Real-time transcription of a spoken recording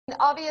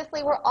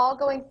obviously we're all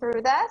going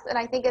through this, and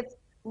I think it's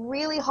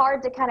really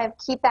hard to kind of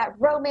keep that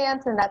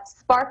romance and that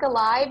spark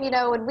alive,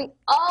 and we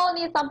all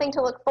need something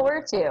to look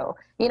forward to.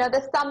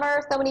 This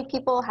summer, so many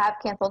people have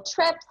canceled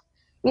trips.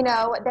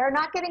 They're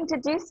not getting to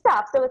do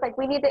stuff. So it's like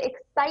we need to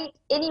excite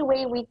any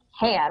way we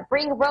can,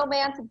 bring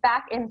romance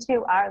back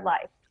into our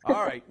life.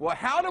 All right. Well,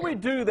 how do we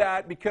do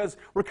that? Because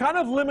we're kind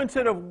of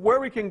limited of where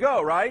we can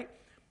go, right?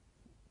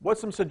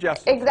 What's some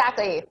suggestions?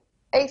 Exactly.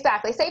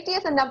 Safety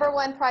is the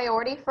 #1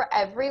 priority for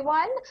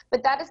everyone,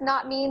 but that does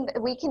not mean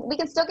that we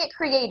can still get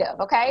creative,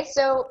 okay?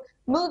 So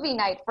movie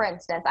night, for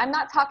instance. I'm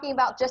not talking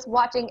about just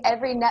watching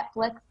every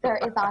Netflix there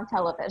is on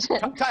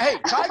television. Hey,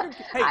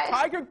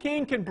 Tiger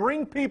King can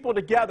bring people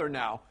together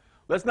now.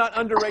 Let's not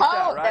underrate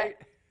that, right?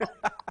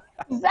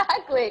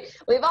 Exactly.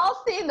 We've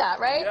all seen that,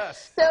 right?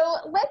 Yes. So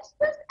let's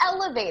just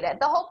elevate it.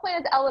 The whole point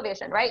is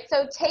elevation, right?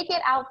 So take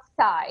it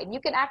outside. You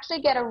can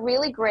actually get a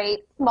really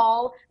great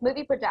small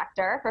movie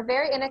projector for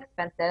very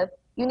inexpensive.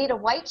 You need a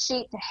white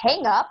sheet to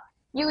hang up.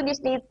 You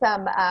just need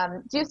some,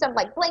 do some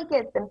like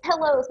blankets and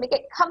pillows, make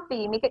it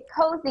comfy, make it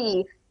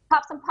cozy,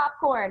 pop some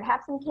popcorn,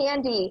 have some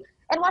candy,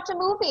 and watch a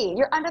movie.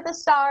 You're under the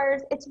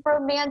stars. It's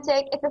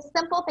romantic. It's a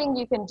simple thing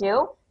you can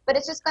do, but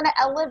it's just going to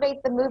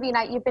elevate the movie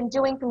night you've been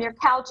doing from your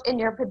couch in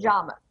your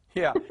pajamas.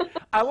 Yeah.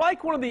 I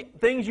like one of the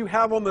things you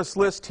have on this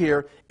list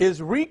here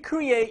is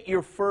recreate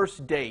your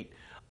first date.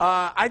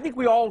 I think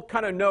we all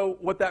kind of know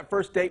what that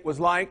first date was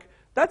like.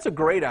 That's a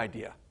great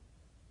idea.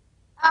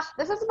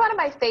 This is one of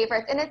my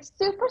favorites, and it's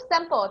super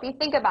simple if you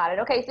think about it.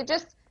 Okay, so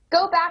just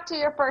go back to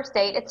your first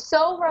date. It's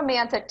so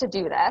romantic to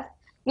do this.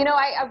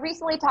 I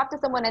recently talked to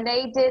someone, and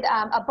they did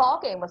a ball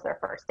game was their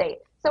first date.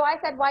 So I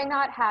said, why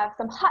not have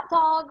some hot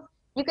dogs?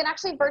 You can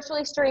actually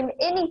virtually stream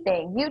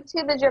anything.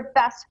 YouTube is your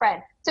best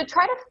friend. So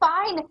try to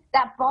find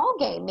that ball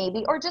game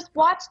maybe, or just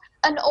watch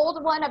an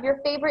old one of your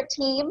favorite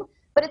team.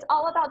 But it's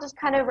all about just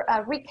kind of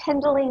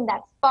rekindling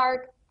that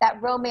spark, that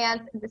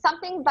romance.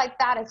 Something like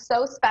that is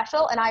so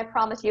special, and I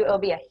promise you it'll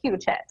be a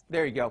huge hit.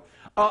 There you go.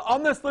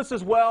 On this list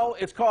as well,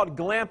 it's called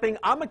glamping.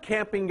 I'm a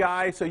camping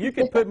guy, so you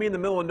can put me in the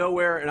middle of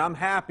nowhere, and I'm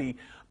happy.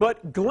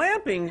 But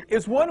glamping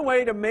is one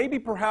way to maybe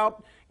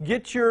perhaps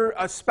get your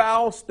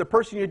spouse, the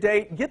person you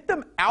date, get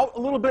them out a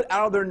little bit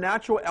out of their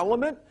natural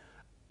element,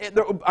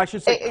 I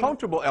should say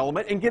comfortable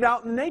element, and get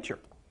out in nature.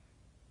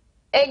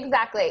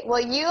 Exactly. Well,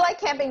 you like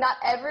camping. Not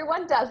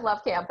everyone does love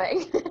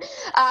camping.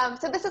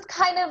 So this is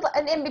kind of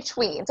an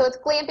in-between. So it's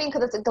glamping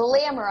because it's a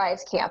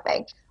glamorized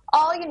camping.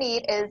 All you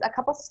need is a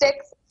couple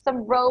sticks,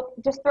 some rope,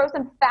 just throw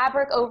some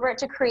fabric over it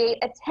to create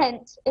a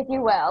tent, if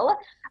you will.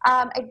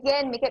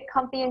 Again, make it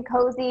comfy and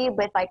cozy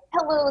with like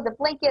pillows, and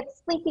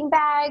blankets, sleeping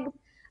bags.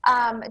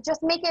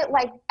 Just make it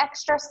like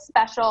extra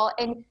special,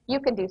 and you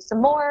can do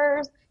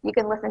s'mores. You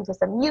can listen to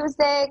some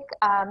music.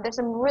 There's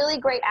some really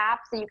great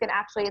apps that you can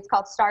actually, it's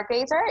called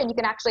Stargazer, and you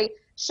can actually,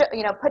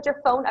 put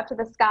your phone up to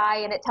the sky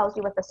and it tells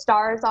you what the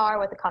stars are,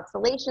 what the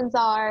constellations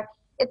are.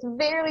 It's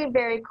very,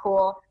 very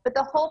cool. But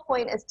the whole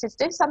point is to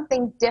do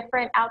something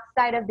different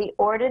outside of the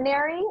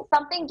ordinary,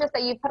 something just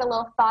that you put a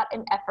little thought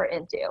and effort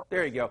into.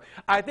 There you go.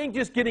 I think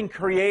just getting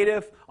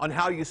creative on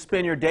how you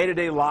spend your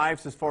day-to-day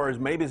lives as far as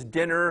maybe it's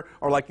dinner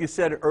or like you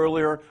said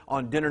earlier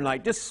on dinner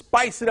night, just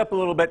spice it up a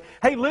little bit.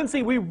 Hey,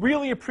 Lindsey, we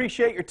really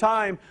appreciate your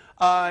time.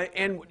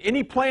 And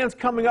any plans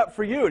coming up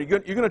for you? You're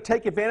going to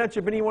take advantage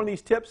of any one of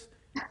these tips?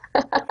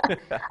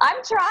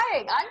 I'm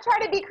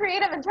trying to be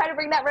creative and try to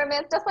bring that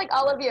romance just like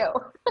all of you.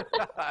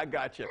 I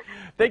got you.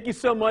 Thank you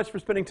so much for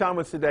spending time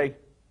with us today.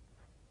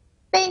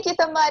 Thank you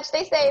so much.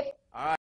 Stay safe. All right.